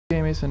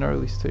Game is an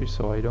early stage,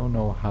 so I don't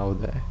know how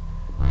the.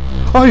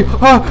 Oh!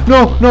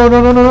 No! No! No!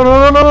 No! No!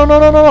 No! No! No!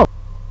 No! No! No!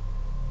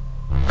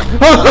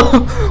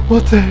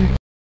 What the heck?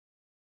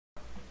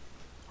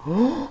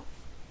 Hold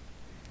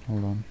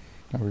on.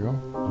 There we go.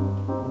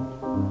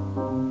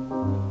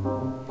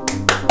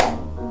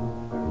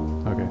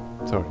 Okay,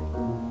 sorry.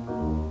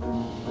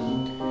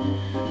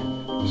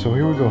 So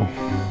here we go.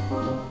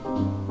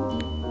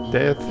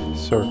 Death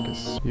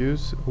Circus.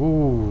 Use.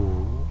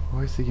 Ooh.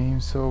 Why is the game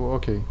so.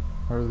 Okay,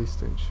 early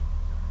stage.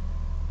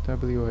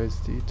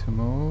 WSD to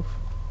move.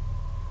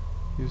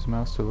 Use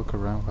mouse to look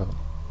around. Well,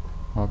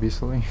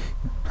 obviously.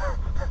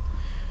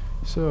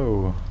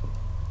 So.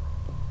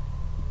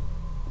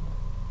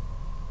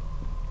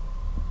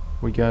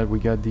 We got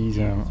these.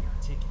 Enjoy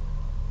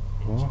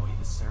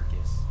the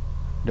circus.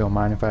 Don't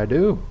mind if I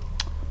do.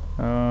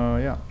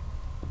 Yeah.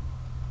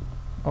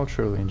 I'll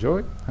surely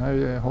enjoy.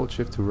 I hold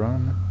shift to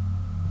run.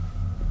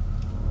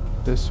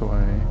 This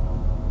way.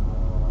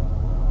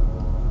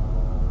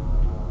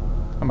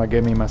 I might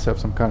get me myself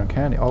some kind of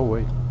candy. Oh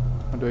wait,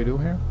 what do I do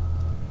here?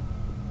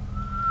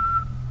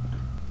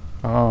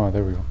 Oh,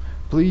 there we go.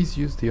 Please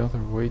use the other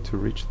way to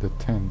reach the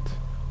tent.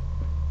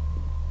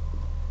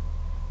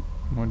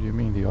 What do you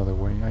mean the other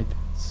way? I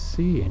didn't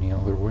see any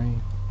other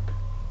way.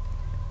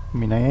 I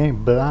mean, I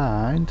ain't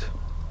blind.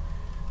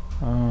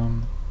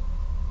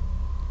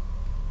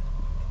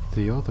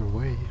 The other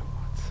way.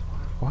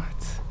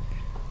 What?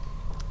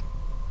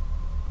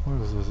 What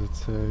does it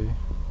say?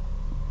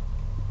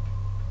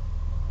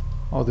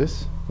 Oh,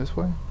 this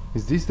way?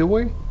 Is this the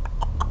way?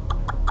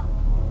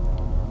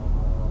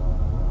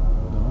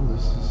 No,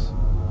 this is.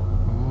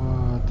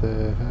 What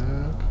the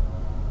heck?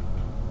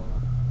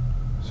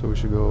 So we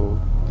should go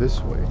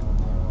this way.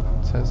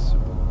 It says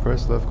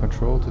press left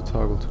control to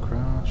toggle to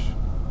crouch.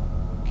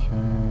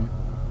 Okay.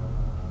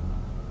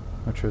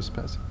 No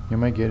trespassing. You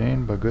may get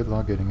in, but good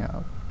luck getting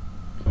out.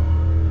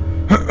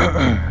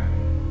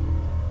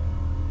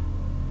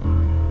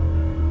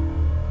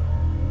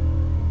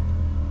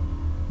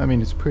 I mean,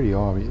 it's pretty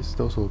obvious.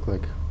 Those look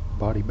like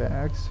body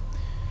bags.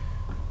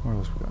 What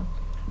else we got?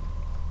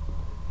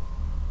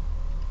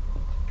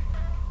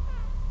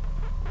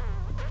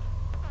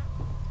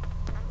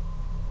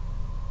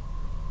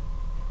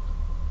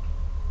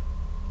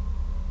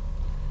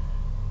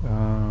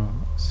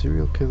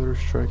 Serial killer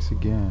strikes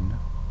again.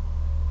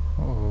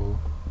 Oh,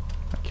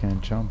 I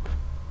can't jump.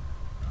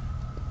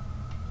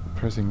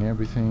 Pressing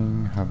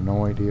everything, have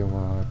no idea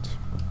what.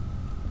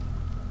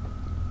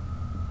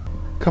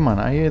 Come on,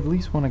 I at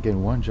least want to get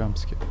one jump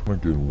scare.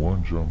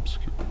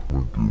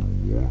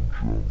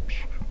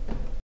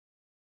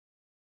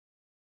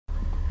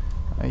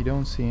 I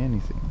don't see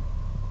anything.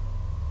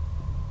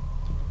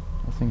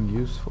 Nothing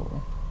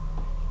useful.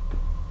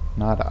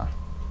 Nada.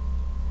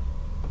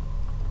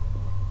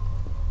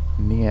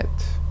 Niet.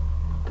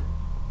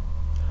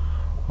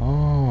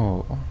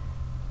 Oh.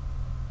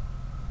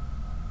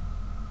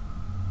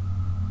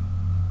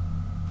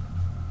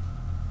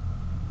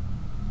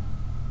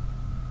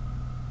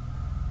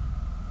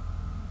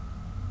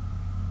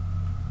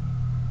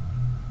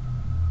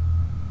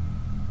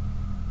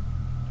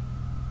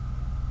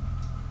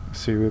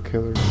 Serial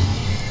killer.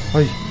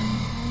 Hey.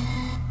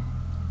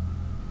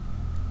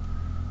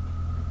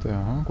 What the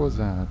heck was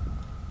that?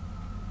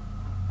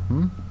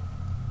 Hmm?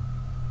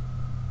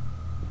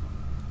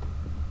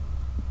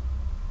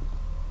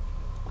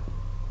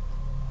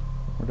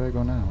 Where do I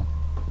go now?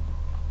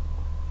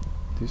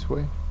 This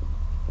way?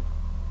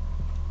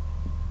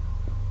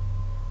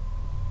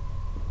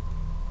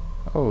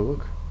 Oh,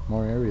 look.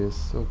 More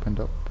areas opened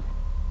up.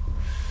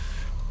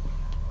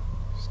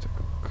 Let's take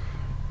a look.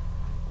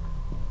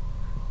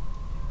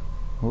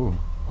 Oh.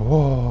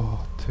 Oh,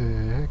 what the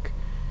heck?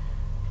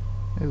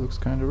 It looks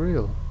kind of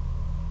real.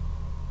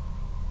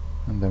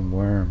 And then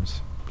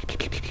worms.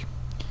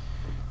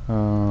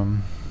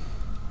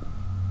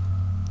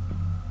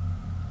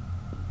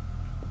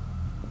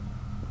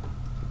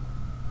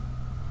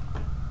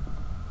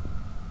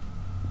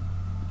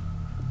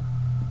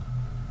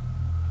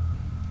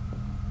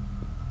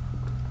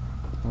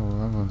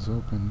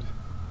 Opened.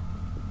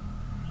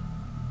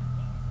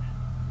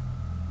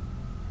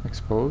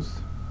 Exposed.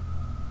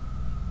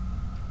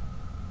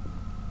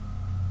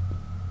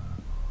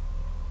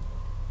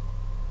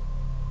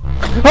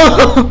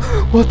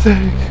 What the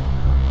heck?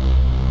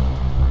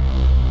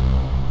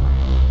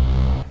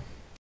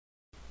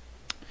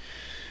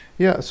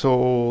 Yeah,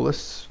 so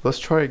let's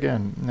try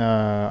again.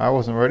 I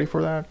wasn't ready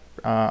for that.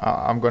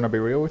 I'm gonna be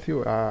real with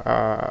you.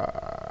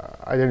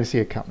 I didn't see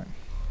it coming.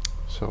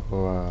 So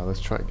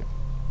let's try again.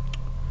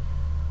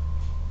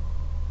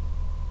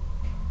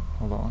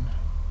 Hold on.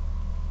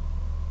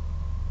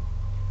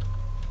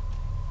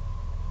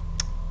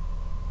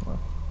 Well,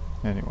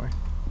 anyway.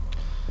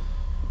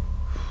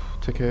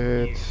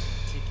 Ticket.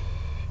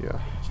 Yeah.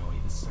 Enjoy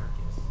the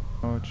circus.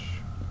 Ouch.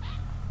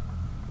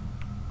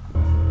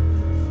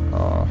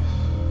 Oh,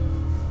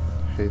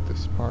 hate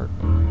this part.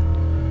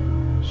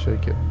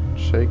 Shake it,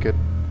 shake it,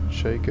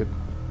 shake it.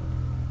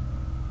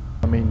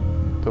 I mean,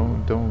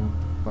 don't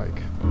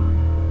like.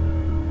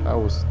 I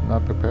was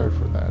not prepared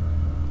for that.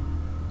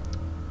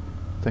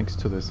 Thanks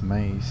to this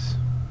maze.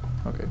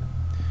 Okay.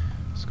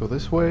 Let's go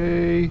this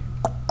way.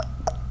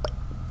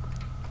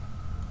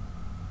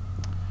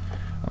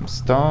 I'm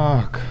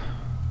stuck.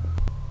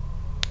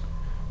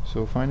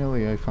 So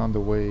finally I found the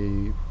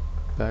way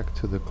back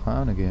to the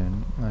clown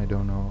again. I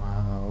don't know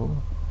how.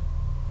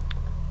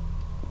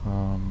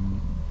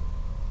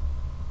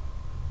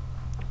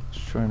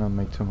 Let's try not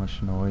make too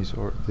much noise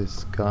or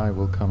this guy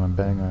will come and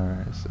bang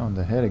our ass on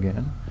the head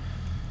again.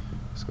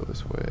 Let's go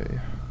this way.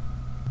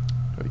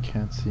 I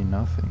can't see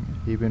nothing.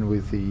 Even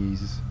with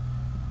these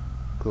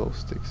glow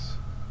sticks,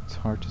 it's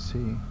hard to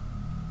see.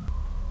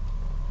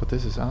 But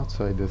this is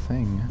outside the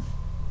thing.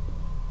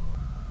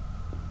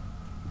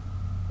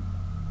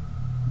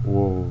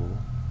 Whoa.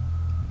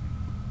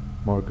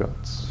 More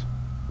guts.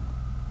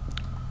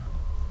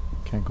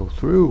 Can't go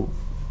through.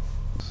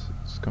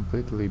 It's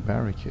completely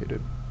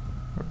barricaded.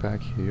 We're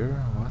back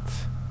here? What?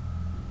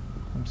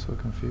 I'm so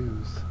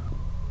confused.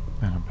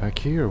 And I'm back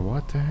here,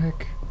 what the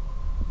heck?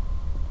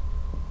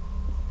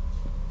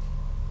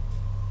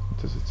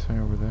 What does it say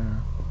over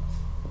there?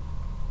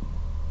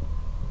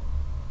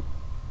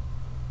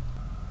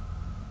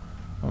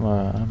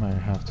 I might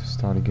have to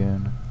start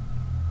again.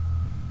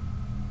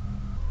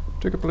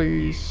 Ticket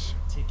please.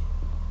 Ticket.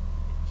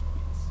 Enjoy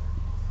the circus.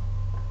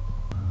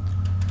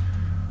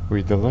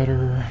 Read the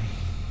letter.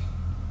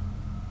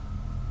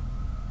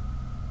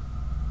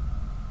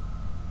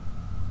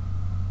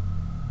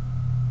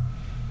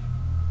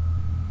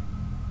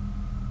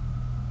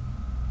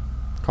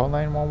 Call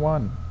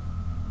 911.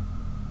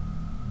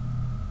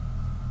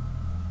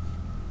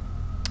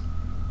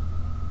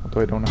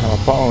 Although I don't have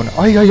a phone.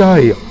 Ay ay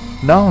ay!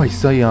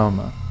 Nice I am!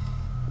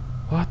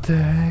 What the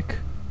heck?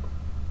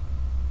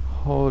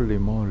 Holy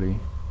moly.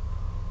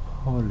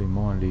 Holy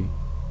moly.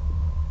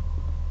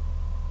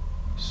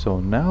 So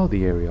now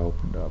the area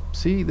opened up.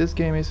 See, this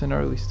game is an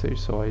early stage,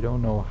 so I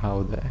don't know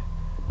how the...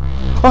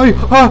 Ay!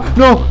 Ah!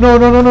 No! No!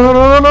 No! No! No!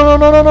 No! No! No! No!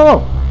 No! No!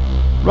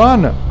 No!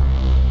 Run!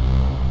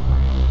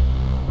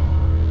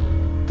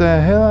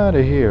 The hell out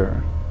of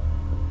here.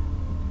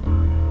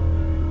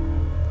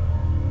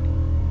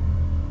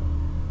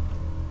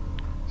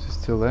 Is it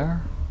still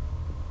there?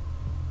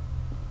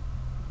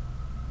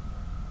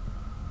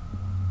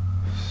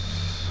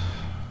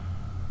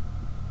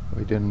 I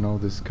didn't know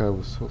this guy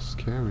was so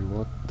scary.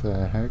 What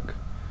the heck?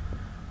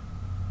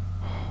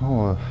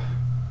 Oh.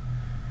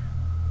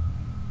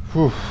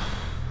 Whew.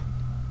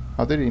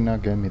 How did he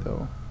not get me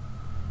though?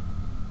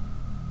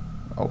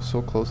 I was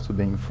so close to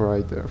being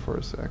fried there for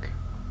a sec.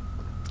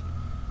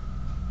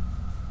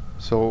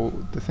 So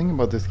the thing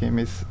about this game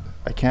is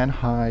I can't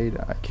hide,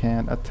 I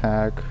can't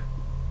attack.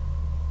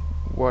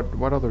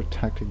 What other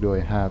tactic do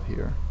I have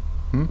here?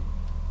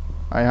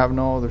 I have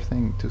no other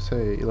thing to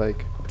say.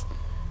 Like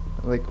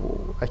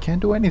I can't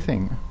do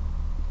anything.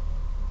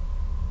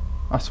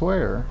 I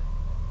swear.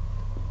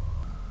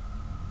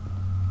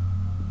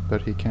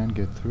 But he can't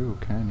get through,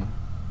 can he?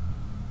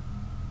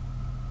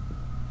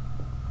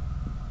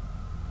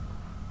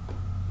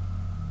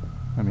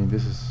 I mean,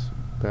 this is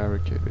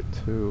barricaded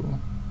too.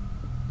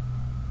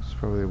 That's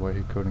probably why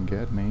he couldn't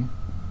get me.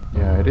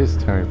 Yeah, it is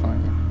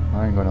terrifying.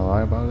 I ain't gonna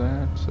lie about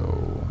that,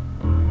 so...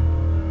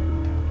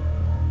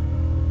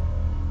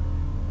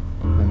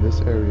 Then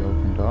this area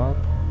opened up.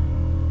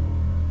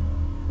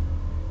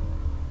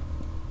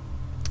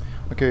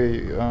 Okay,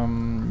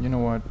 you know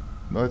what?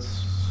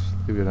 Let's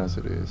leave it as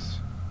it is.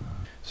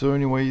 So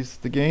anyways,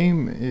 the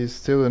game is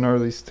still an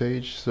early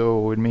stage,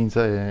 so it means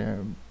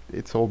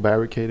it's all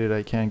barricaded,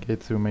 I can't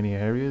get through many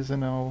areas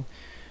and all.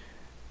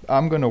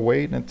 I'm gonna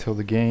wait until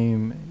the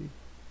game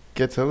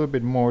gets a little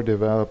bit more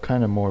developed,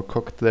 kind of more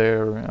cooked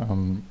there,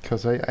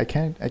 cause I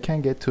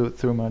can't get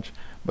through much.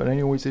 But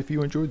anyways, if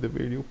you enjoyed the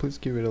video, please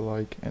give it a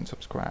like and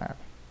subscribe.